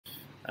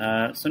So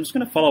I'm just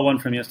going to follow on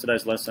from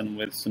yesterday's lesson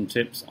with some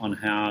tips on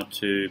how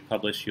to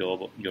publish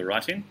your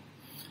writing.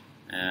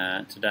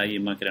 Today you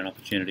might get an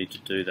opportunity to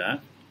do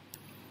that.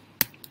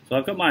 So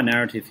I've got my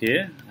narrative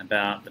here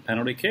about the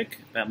penalty kick,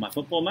 about my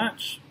football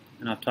match,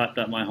 and I've typed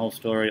up my whole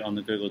story on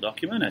the Google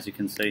document, as you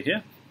can see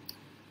here.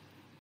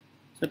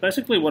 So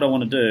basically what I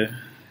want to do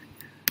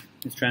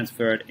is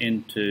transfer it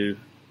into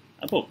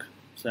a book.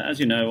 So as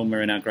you know, when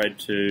we're in our grade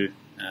 2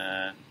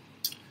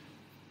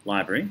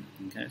 library,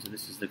 okay, so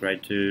this is the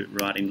grade 2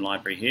 writing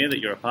library here that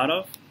you're a part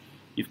of.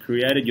 You've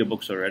created your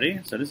books already,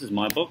 so this is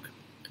my book.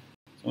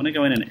 So I want to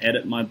go in and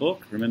edit my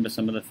book. Remember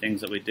some of the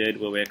things that we did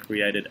where we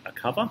created a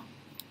cover.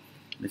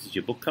 This is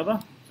your book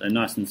cover, so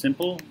nice and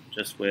simple,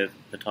 just with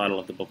the title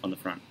of the book on the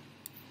front.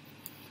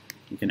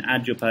 You can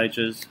add your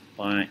pages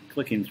by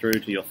clicking through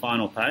to your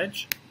final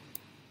page.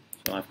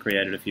 So I've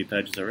created a few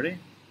pages already. When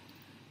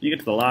you get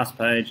to the last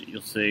page,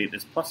 you'll see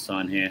this plus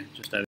sign here,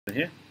 just over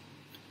here.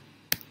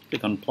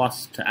 Click on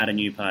plus to add a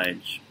new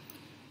page.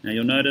 Now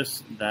you'll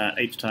notice that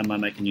each time I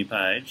make a new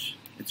page,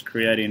 it's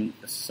creating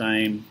the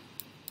same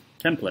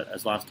template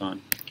as last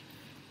time.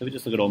 So we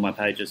just look at all my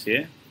pages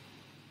here.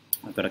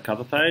 I've got a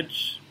cover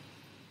page,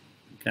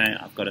 okay,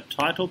 I've got a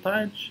title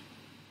page,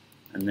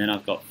 and then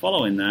I've got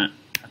following that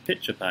a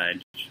picture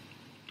page.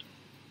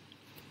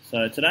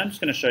 So today I'm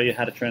just going to show you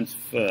how to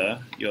transfer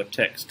your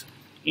text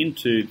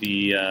into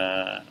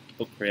the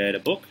Book Creator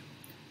book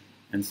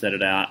and set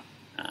it out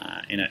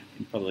in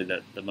probably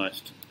the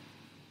most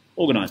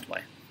organized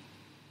way.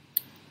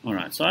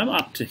 Alright, so I'm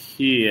up to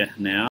here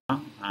now. So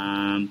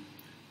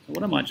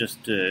what I might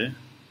just do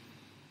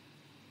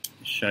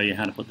is show you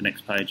how to put the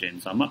next page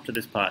in. So I'm up to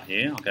this part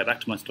here. I'll go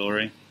back to my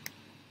story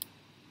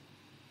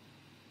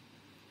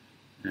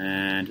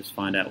and just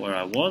find out where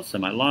I was. So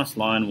my last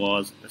line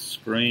was the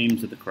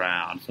screams of the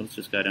crowd. So let's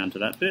just go down to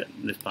that bit,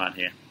 this part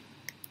here.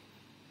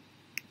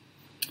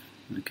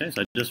 Okay,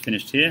 so I just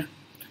finished here,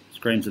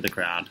 screams of the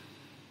crowd.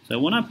 So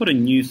when I put a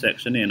new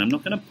section in, I'm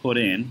not going to put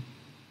in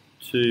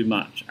too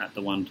much at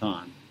the one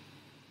time.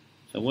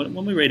 So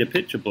when we read a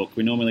picture book,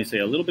 we normally see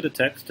a little bit of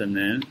text and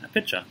then a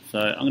picture. So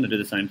I'm going to do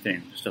the same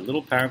thing, just a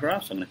little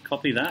paragraph. So I'm going to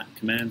copy that,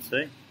 Command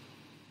C.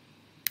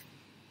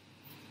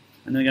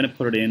 And then I'm going to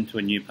put it into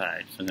a new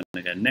page. So I'm going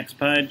to go next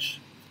page.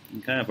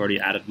 Okay, I've already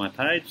added my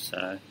page.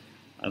 So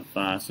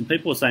some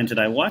people were saying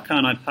today, why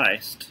can't I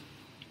paste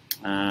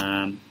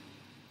the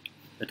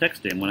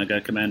text in when I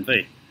go Command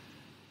V?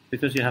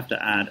 Because you have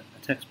to add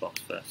a text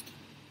box first.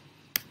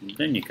 And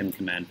then you can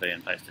Command V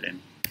and paste it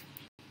in.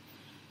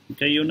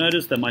 Okay, you'll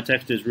notice that my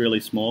text is really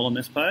small on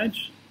this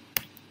page.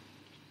 So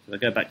if I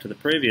go back to the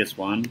previous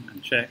one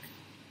and check,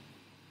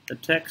 the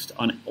text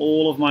on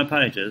all of my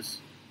pages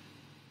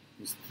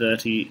is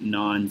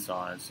 39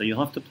 size. So you'll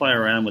have to play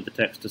around with the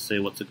text to see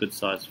what's a good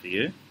size for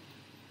you.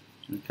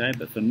 Okay,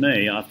 but for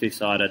me, I've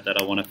decided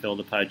that I want to fill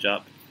the page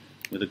up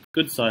with a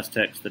good size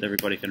text that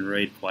everybody can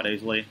read quite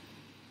easily.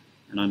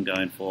 And I'm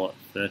going for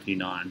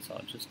 39. So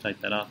I'll just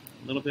take that up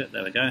a little bit.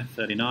 There we go,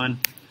 39.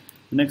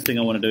 The next thing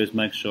I want to do is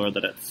make sure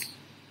that it's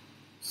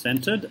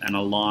centered and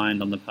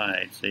aligned on the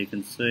page. So you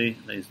can see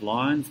these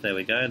lines. There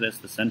we go. There's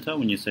the center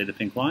when you see the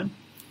pink line.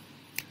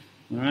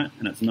 Alright,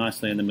 and it's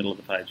nicely in the middle of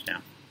the page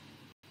now.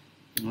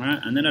 Alright,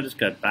 and then I just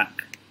go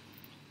back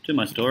to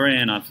my story,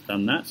 and I've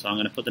done that, so I'm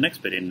going to put the next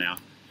bit in now.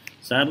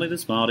 Sadly, the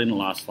smile didn't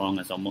last long,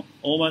 as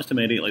almost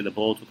immediately the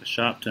ball took a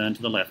sharp turn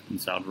to the left and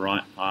sailed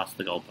right past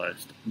the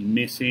goalpost,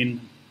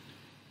 missing,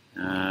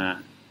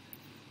 I'm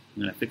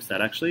going to fix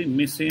that actually,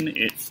 missing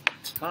its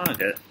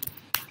target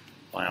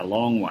by a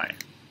long way.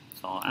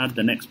 So I'll add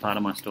the next part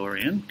of my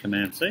story in,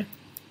 Command C.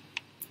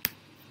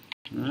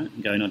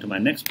 Alright, going on to my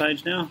next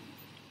page now,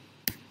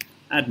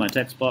 add my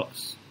text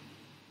box,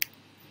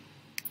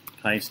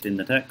 paste in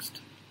the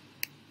text,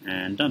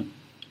 and done.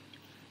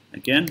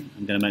 Again,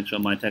 I'm going to make sure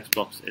my text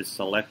box is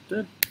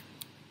selected,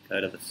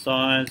 go to the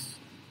size,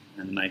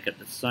 and make it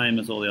the same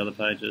as all the other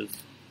pages,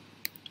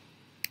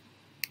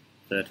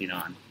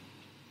 39.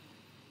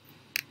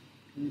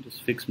 Okay,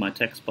 just fix my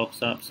text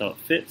box up so it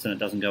fits and it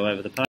doesn't go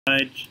over the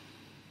page,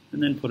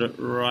 and then put it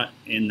right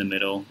in the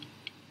middle,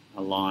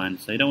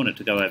 aligned. So you don't want it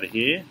to go over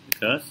here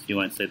because you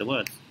won't see the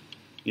words.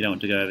 You don't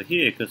want to go over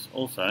here because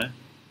also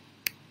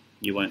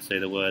you won't see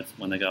the words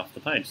when they go off the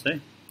page,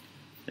 see?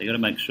 So you've got to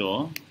make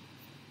sure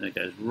that it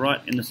goes right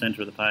in the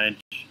center of the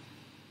page,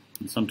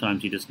 and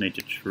sometimes you just need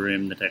to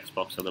trim the text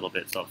box a little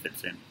bit so it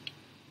fits in.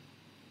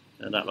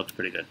 So that looks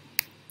pretty good.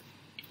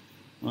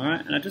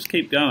 Alright, and I just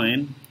keep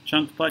going,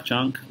 chunk by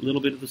chunk, a little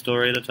bit of the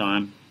story at a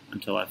time,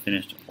 until I've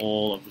finished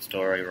all of the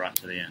story right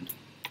to the end.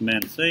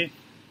 Command C,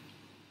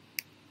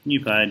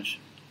 new page,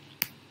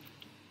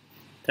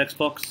 text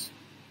box,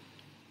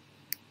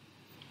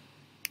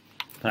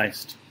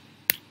 paste,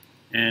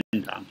 and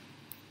done.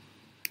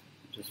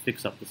 Just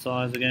fix up the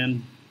size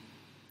again.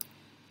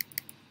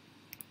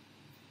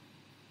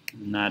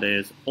 And that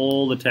is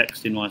all the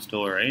text in my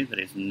story that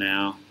is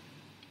now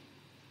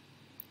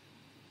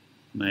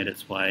made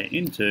its way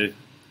into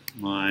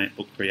my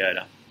Book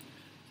Creator.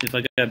 So if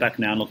I go back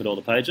now and look at all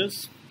the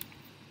pages,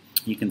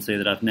 you can see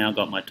that I've now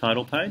got my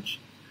title page,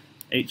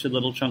 each of the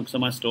little chunks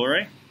of my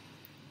story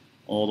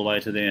all the way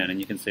to the end, and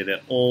you can see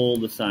they're all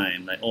the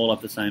same. They all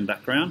have the same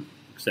background,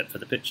 except for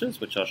the pictures,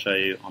 which I'll show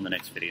you on the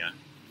next video.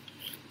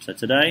 So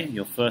today,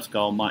 your first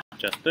goal might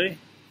just be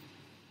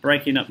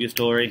breaking up your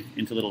story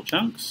into little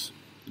chunks.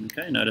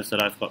 Okay, notice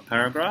that I've got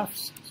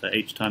paragraphs, so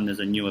each time there's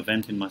a new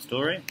event in my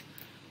story,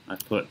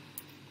 I've put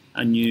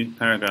a new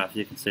paragraph.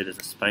 You can see there's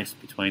a space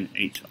between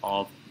each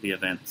of the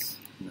events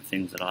and the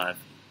things that I've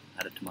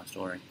added to my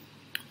story.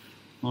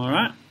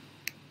 Alright,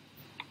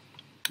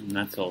 and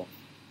that's all.